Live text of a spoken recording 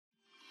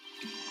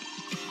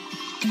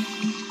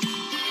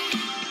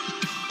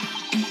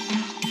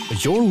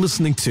You're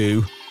listening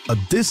to a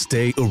This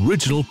Day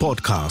original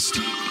podcast.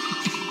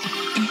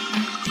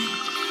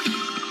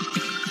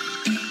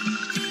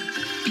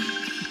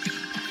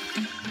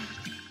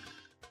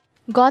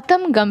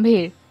 Gautam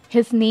Gambhir,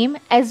 his name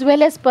as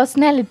well as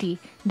personality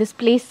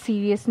displays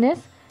seriousness.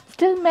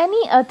 Still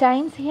many a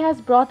times he has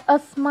brought a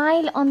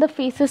smile on the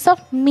faces of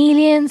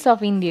millions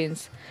of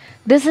Indians.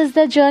 This is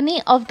the journey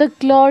of the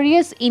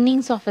glorious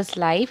innings of his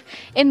life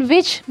in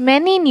which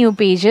many new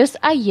pages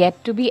are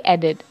yet to be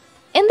added.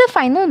 In the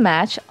final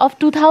match of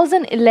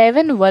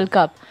 2011 World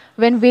Cup,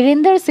 when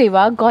Virender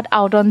Sehwag got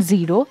out on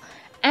 0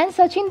 and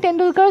Sachin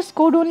Tendulkar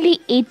scored only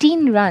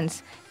 18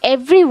 runs,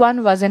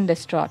 everyone was in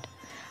distraught.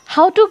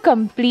 How to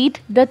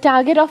complete the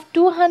target of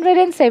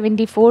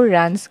 274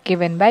 runs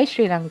given by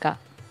Sri Lanka?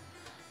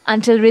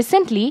 Until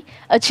recently,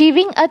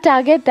 achieving a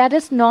target that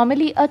is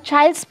normally a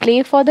child's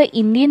play for the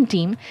Indian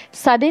team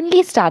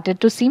suddenly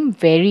started to seem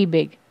very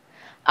big.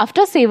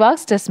 After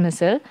Sehwag's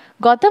dismissal,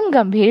 Gautam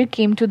Gambhir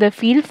came to the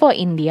field for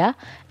India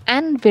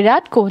and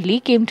Virat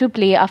Kohli came to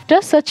play after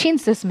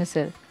Sachin's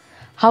dismissal.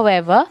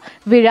 However,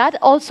 Virat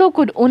also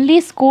could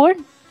only score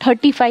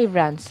 35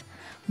 runs.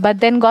 But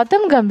then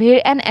Gautam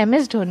Gambhir and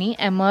MS Dhoni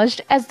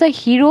emerged as the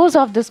heroes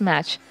of this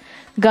match.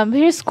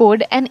 Gambhir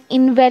scored an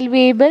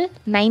invaluable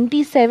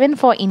 97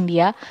 for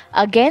India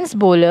against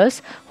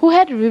bowlers who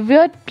had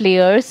revered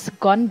players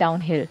gone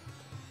downhill.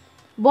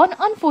 Born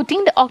on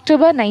 14th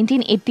October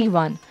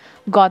 1981,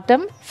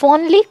 Gautam,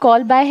 fondly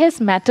called by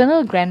his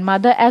maternal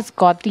grandmother as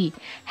Gauti,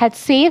 had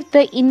saved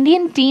the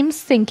Indian team's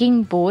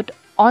sinking boat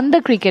on the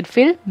cricket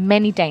field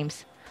many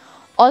times.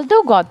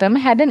 Although Gautam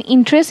had an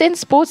interest in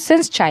sports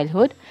since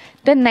childhood,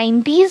 the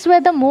 90s were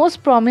the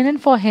most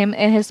prominent for him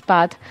in his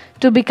path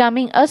to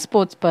becoming a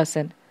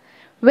sportsperson.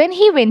 When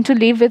he went to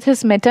live with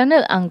his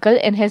maternal uncle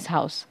in his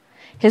house,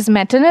 his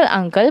maternal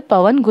uncle,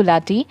 Pawan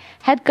Gulati,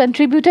 had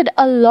contributed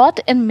a lot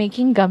in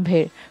making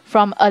Gambhir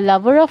from a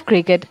lover of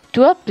cricket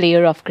to a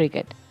player of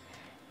cricket.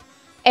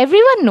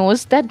 Everyone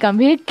knows that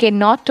Gambhir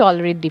cannot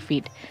tolerate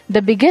defeat.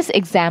 The biggest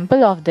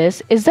example of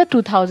this is the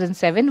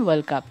 2007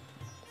 World Cup.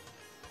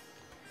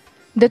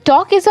 The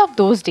talk is of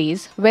those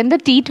days when the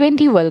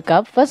T20 World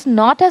Cup was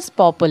not as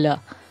popular,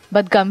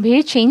 but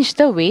Gambhir changed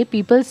the way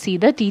people see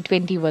the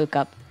T20 World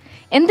Cup.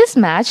 In this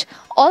match,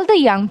 all the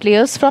young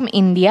players from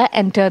India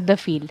entered the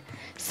field.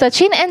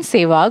 Sachin and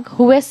Sehwag,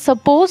 who were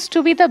supposed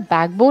to be the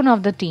backbone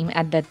of the team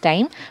at that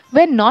time,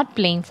 were not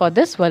playing for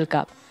this World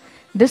Cup.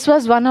 This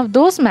was one of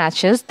those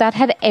matches that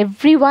had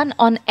everyone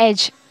on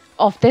edge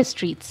of their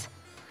streets.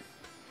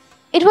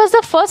 It was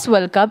the first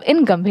World Cup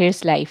in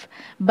Gambhir's life,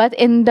 but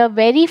in the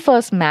very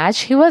first match,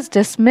 he was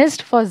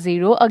dismissed for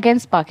 0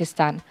 against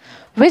Pakistan,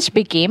 which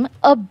became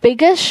a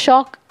biggest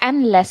shock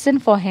and lesson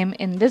for him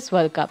in this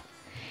World Cup.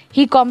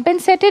 He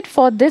compensated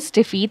for this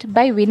defeat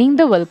by winning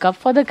the World Cup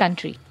for the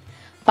country.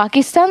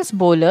 Pakistan's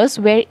bowlers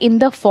were in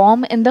the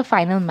form in the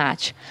final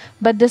match,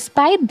 but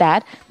despite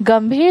that,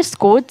 Gambhir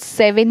scored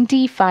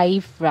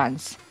 75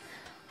 runs.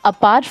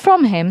 Apart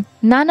from him,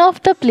 none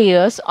of the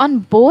players on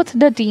both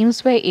the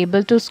teams were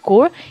able to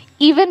score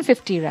even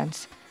 50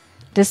 runs.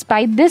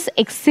 Despite this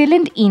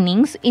excellent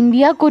innings,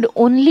 India could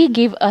only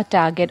give a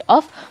target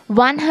of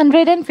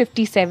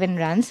 157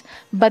 runs,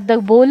 but the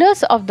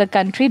bowlers of the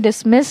country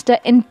dismissed the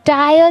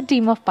entire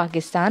team of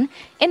Pakistan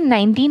in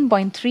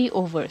 19.3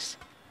 overs.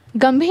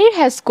 Gambhir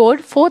has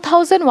scored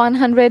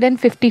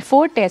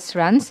 4,154 test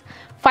runs,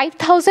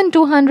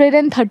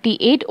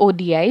 5,238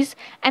 ODIs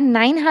and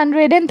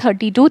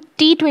 932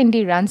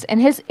 T20 runs in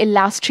his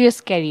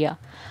illustrious career.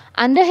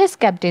 Under his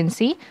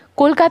captaincy,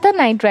 Kolkata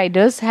Knight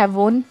Riders have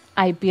won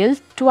IPL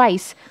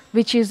twice,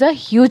 which is a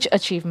huge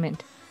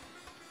achievement.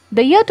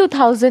 The year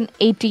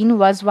 2018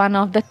 was one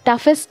of the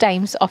toughest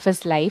times of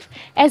his life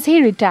as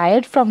he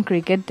retired from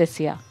cricket this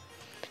year.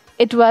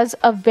 It was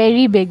a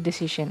very big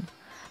decision.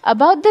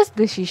 About this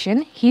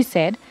decision, he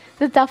said,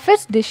 "The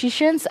toughest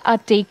decisions are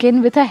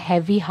taken with a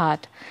heavy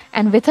heart,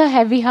 and with a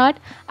heavy heart,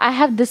 I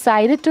have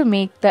decided to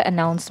make the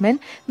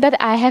announcement that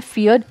I have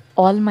feared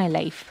all my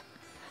life."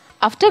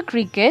 After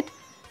cricket,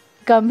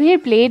 Gambhir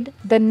played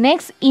the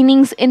next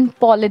innings in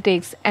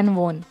politics and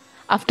won.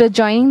 After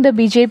joining the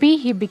BJP,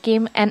 he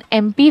became an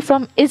MP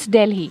from East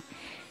Delhi.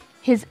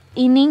 His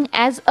inning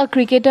as a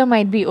cricketer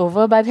might be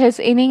over, but his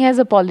inning as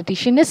a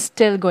politician is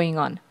still going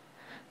on.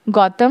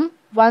 Gautam,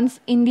 once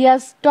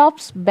India's top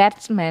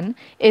batsman,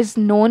 is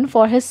known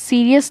for his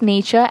serious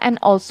nature and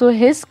also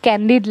his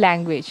candid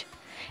language.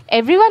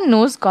 Everyone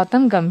knows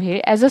Gautam Gambhir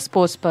as a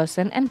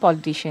sportsperson and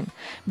politician,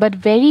 but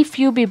very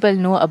few people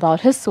know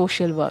about his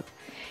social work.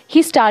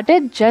 He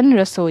started Jan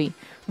Rasoi,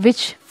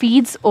 which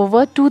feeds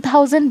over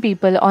 2,000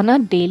 people on a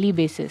daily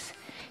basis.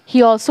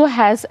 He also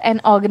has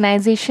an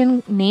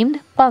organization named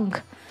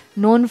Pankh,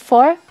 known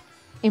for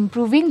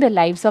improving the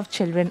lives of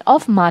children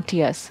of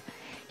martyrs.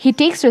 He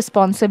takes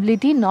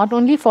responsibility not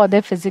only for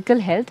their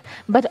physical health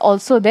but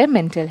also their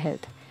mental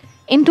health.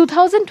 In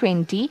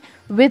 2020,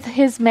 with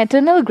his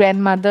maternal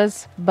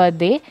grandmother's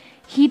birthday,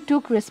 He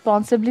took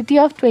responsibility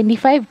of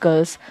 25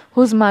 girls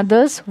whose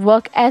mothers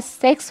work as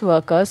sex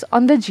workers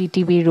on the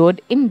GTB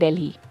road in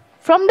Delhi.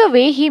 From the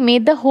way he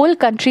made the whole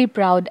country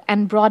proud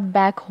and brought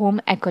back home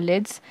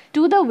accolades,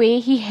 to the way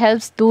he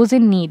helps those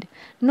in need,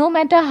 no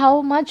matter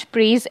how much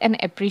praise and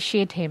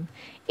appreciate him,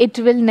 it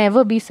will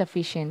never be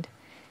sufficient.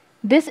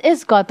 This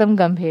is Gautam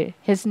Gambhir,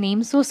 his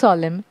name so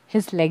solemn,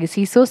 his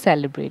legacy so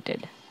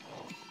celebrated.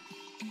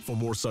 For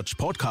more such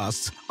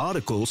podcasts,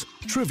 articles,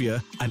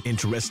 trivia, and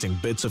interesting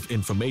bits of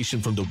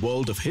information from the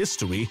world of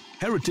history,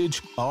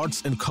 heritage,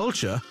 arts, and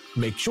culture,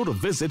 make sure to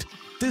visit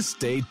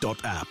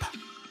thisday.app.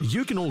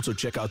 You can also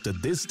check out the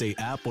This Day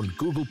app on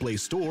Google Play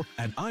Store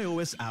and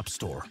iOS App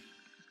Store.